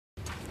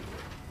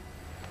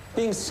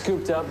Being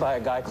scooped up by a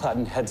guy clad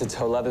in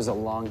head-to-toe leather's a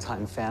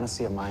long-time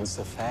fantasy of mine,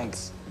 so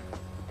thanks.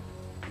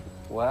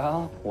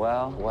 Well,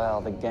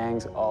 the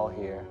gang's all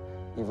here.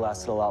 You've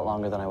lasted a lot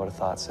longer than I would have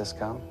thought,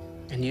 Cisco.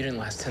 And you didn't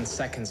last 10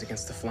 seconds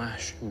against the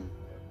Flash.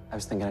 I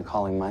was thinking of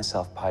calling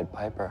myself Pied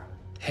Piper.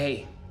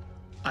 Hey,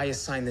 I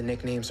assign the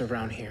nicknames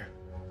around here.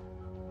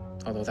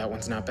 Although that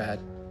one's not bad.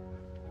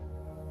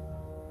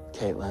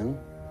 Caitlin,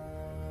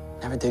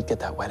 never did get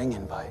that wedding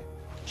invite.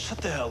 Shut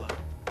the hell up.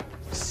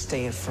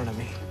 Stay in front of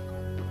me.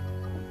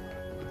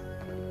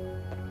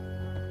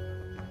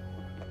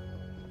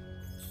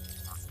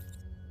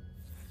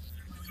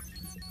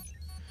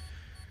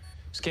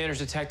 Scanner's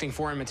detecting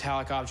foreign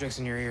metallic objects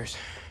in your ears.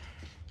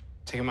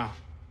 Take them out.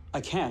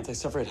 I can't. I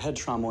suffered head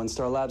trauma when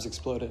Star Labs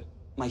exploded.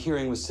 My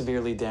hearing was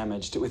severely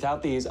damaged.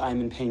 Without these, I'm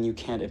in pain you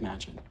can't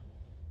imagine.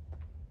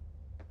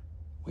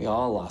 We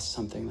all lost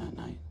something that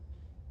night.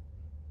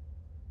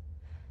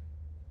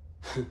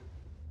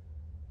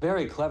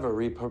 Very clever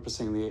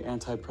repurposing the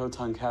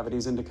anti-proton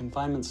cavities into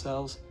confinement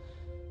cells.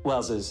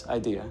 Wells's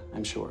idea,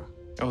 I'm sure.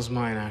 That was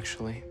mine,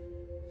 actually.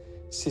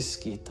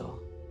 Cisquito,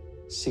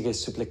 sigue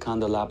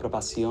suplicando la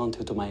aprobación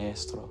de tu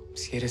maestro.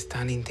 Si eres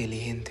tan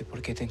inteligente,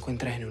 ¿por qué te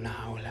encuentras en una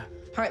jaula?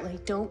 Hartley,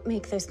 don't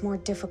make this more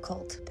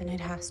difficult than it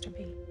has to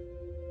be.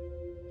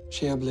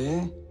 J'ai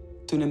oublié.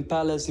 Tu n'aimes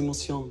pas les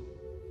émotions.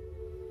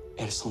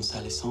 Elles sont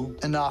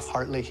salissantes. Enough,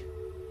 Hartley.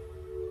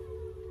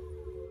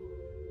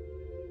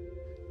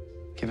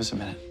 Give us a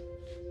minute.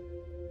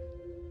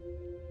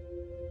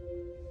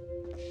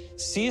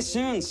 See you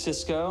soon,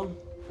 Cisco.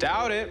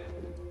 Doubt it.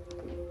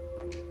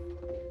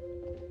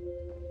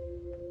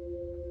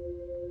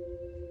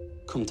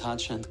 Cum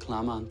tacent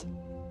clamant.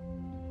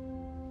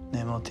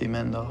 Nemo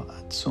timendo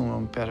ad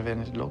sumum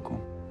pervenit locum.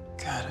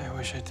 God, I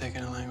wish I'd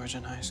taken a language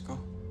in high school.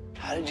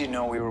 How did you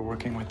know we were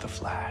working with the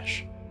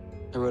Flash?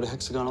 I wrote a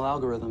hexagonal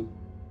algorithm,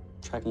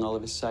 tracking all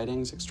of his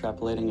sightings,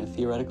 extrapolating a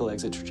theoretical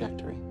exit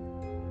trajectory.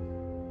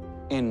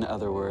 In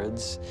other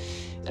words,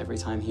 every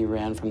time he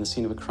ran from the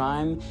scene of a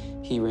crime,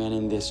 he ran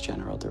in this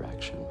general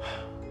direction.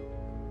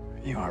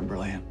 You are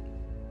brilliant.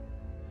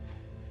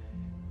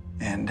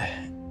 And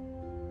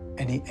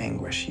any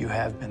anguish you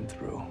have been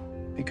through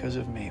because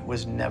of me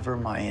was never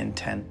my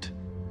intent.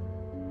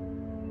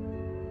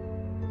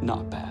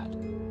 Not bad,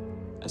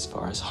 as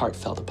far as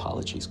heartfelt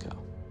apologies go.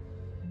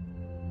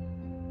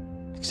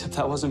 Except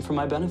that wasn't for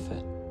my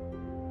benefit.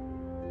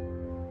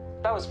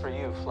 That was for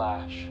you,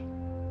 Flash.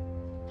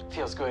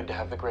 Feels good to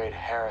have the great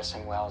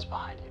Harrison Wells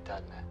behind you,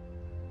 doesn't it?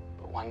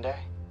 But one day,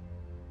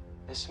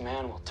 this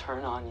man will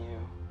turn on you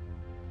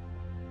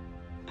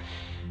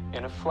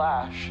in a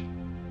flash,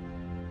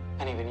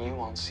 and even you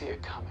won't see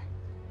it coming.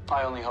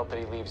 I only hope that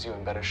he leaves you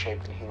in better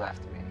shape than he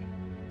left me.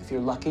 If you're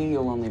lucky,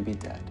 you'll only be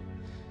dead.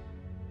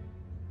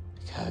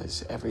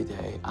 Because every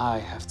day I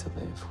have to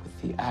live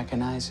with the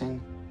agonizing,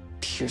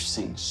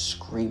 piercing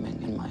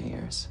screaming in my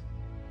ears.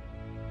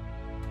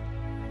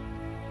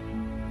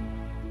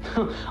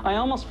 I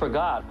almost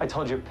forgot. I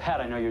told your pet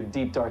I know your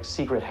deep, dark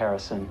secret,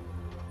 Harrison.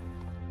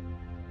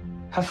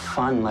 Have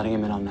fun letting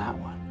him in on that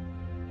one.